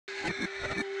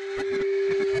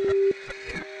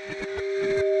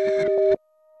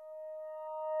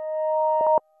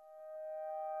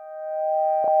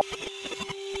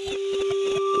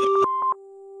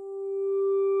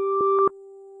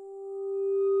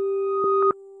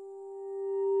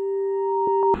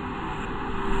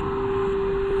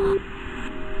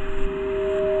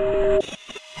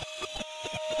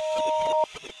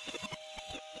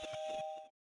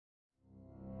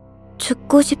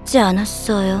죽고 싶지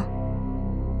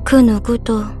않았어요. 그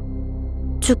누구도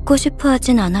죽고 싶어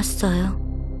하진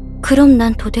않았어요. 그럼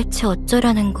난 도대체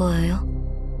어쩌라는 거예요?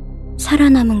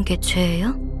 살아남은 게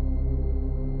죄예요?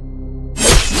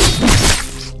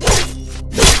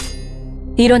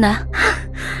 일어나.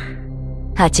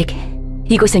 아직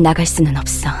이곳을 나갈 수는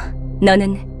없어.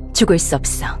 너는 죽을 수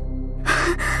없어.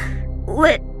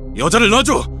 왜? 여자를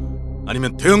놔줘!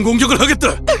 아니면 대응 공격을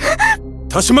하겠다!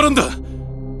 다시 말한다!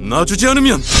 놔주지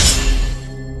않으면!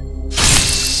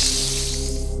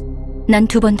 난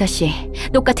두 번 다시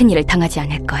똑같은 일을 당하지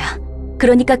않을 거야.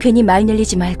 그러니까 괜히 말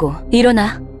늘리지 말고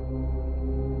일어나.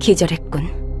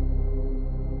 기절했군.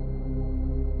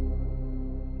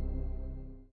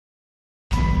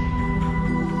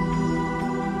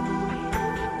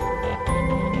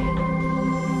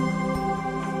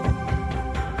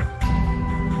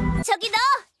 저기 너!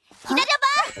 기다려봐!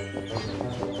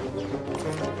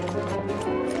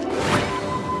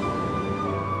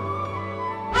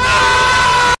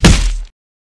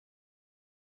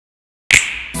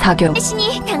 사격.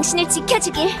 신이 당신을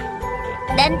지켜주길.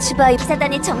 난 주바이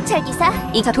기사단의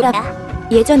정찰기사 이도라야.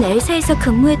 예전 엘사에서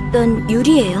근무했던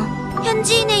유리예요.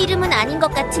 현지인의 이름은 아닌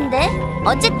것 같은데.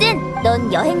 어쨌든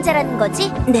넌 여행자라는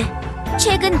거지? 네.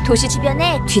 최근 도시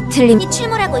주변에 뒤틀림이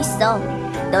출몰하고 있어.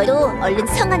 너도 얼른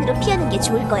성 안으로 피하는 게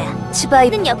좋을 거야.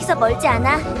 주바이는 여기서 멀지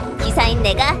않아. 기사인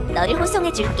내가 너를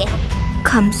호송해줄게.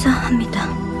 감사합니다.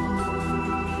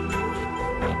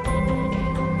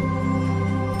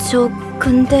 저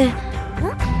근데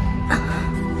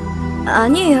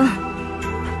아니에요.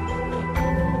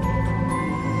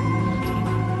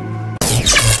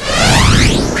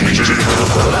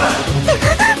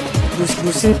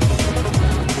 무슨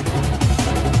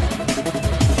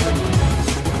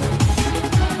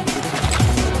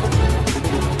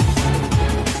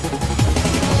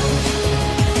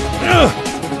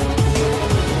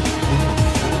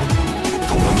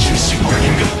도망칠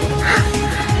생각인가?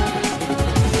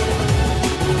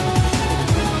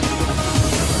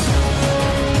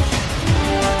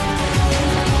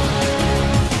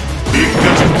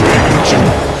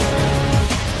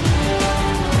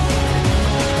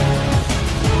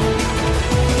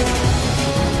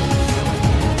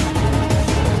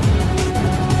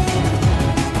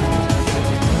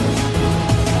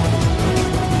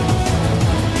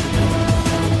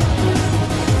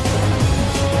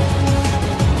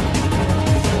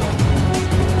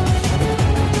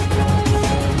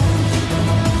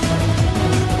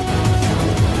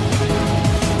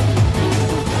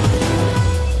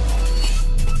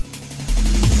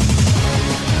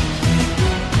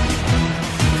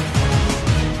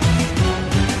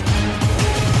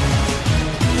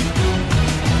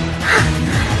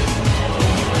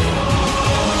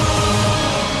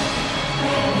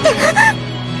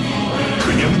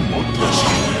 그냥 못하지.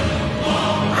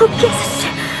 호키스 씨,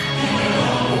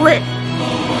 왜?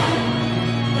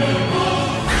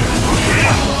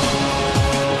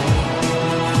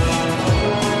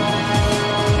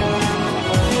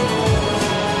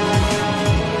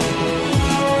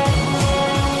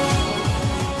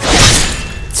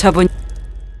 저분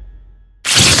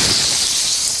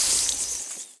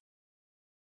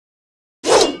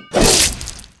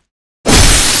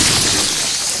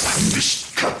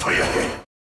반드시 갚아야 해.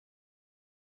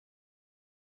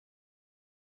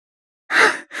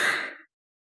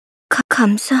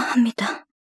 감사합니다.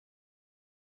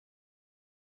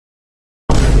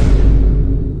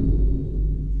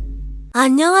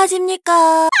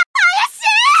 안녕하십니까.